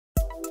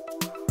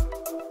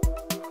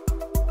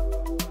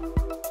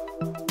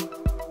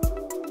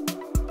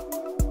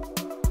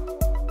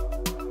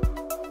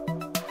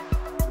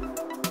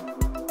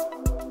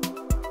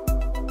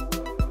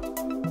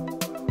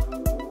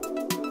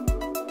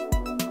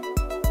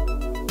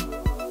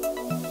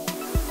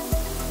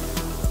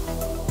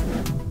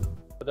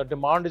The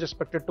demand is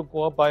expected to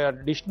go up by an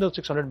additional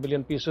 600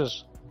 million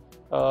pieces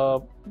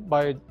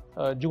by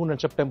June and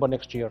September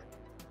next year.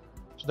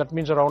 So that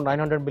means around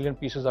 900 million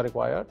pieces are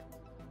required.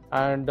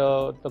 And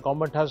the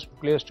government has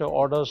placed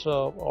orders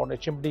on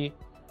HMD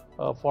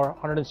for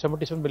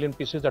 177 million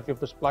pieces that we have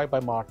to supply by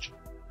March.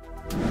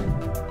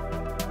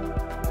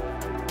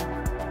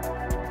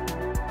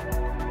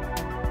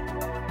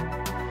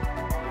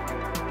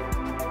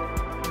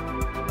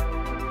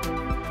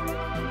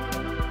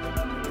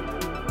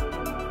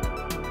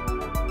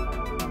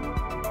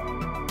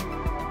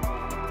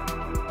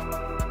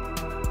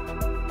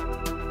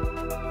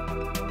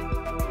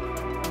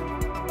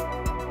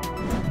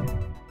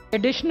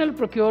 Additional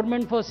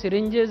procurement for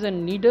syringes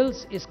and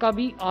needles, इसका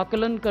भी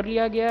आकलन कर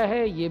लिया गया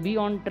है, ये भी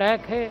on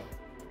track है।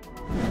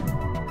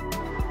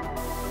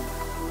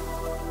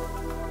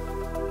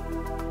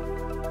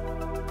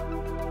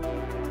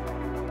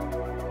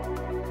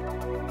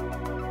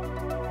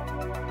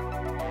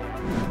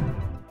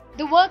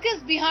 The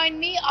workers behind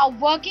me are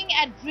working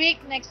at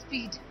breakneck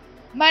speed,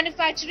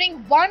 manufacturing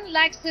 1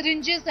 lakh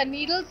syringes and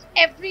needles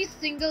every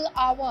single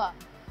hour.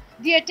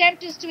 The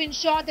attempt is to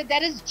ensure that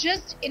there is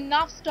just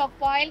enough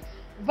stockpile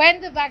when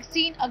the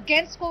vaccine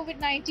against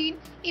COVID-19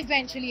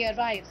 eventually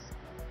arrives.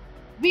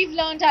 We've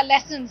learned our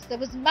lessons.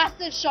 There was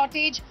massive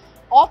shortage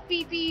of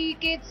PPE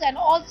kits and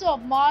also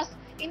of masks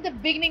in the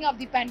beginning of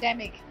the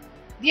pandemic.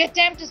 The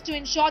attempt is to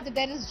ensure that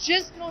there is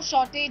just no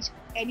shortage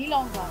any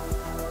longer.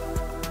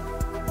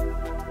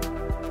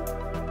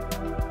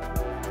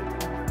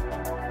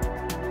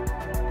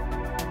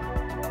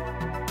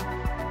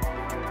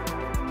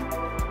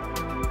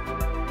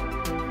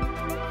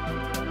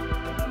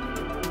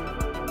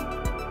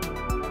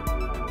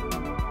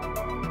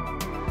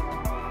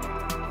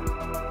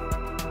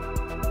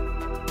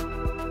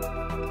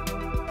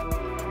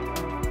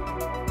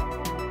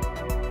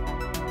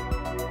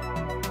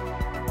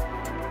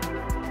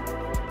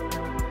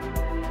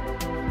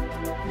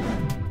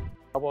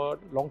 Our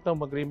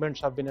long-term agreements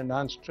have been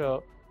enhanced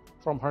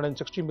from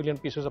 160 million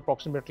pieces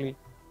approximately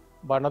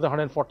by another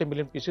 140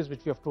 million pieces,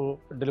 which we have to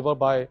deliver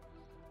by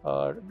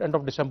end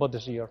of December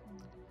this year.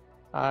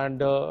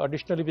 And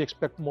additionally, we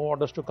expect more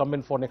orders to come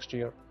in for next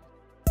year.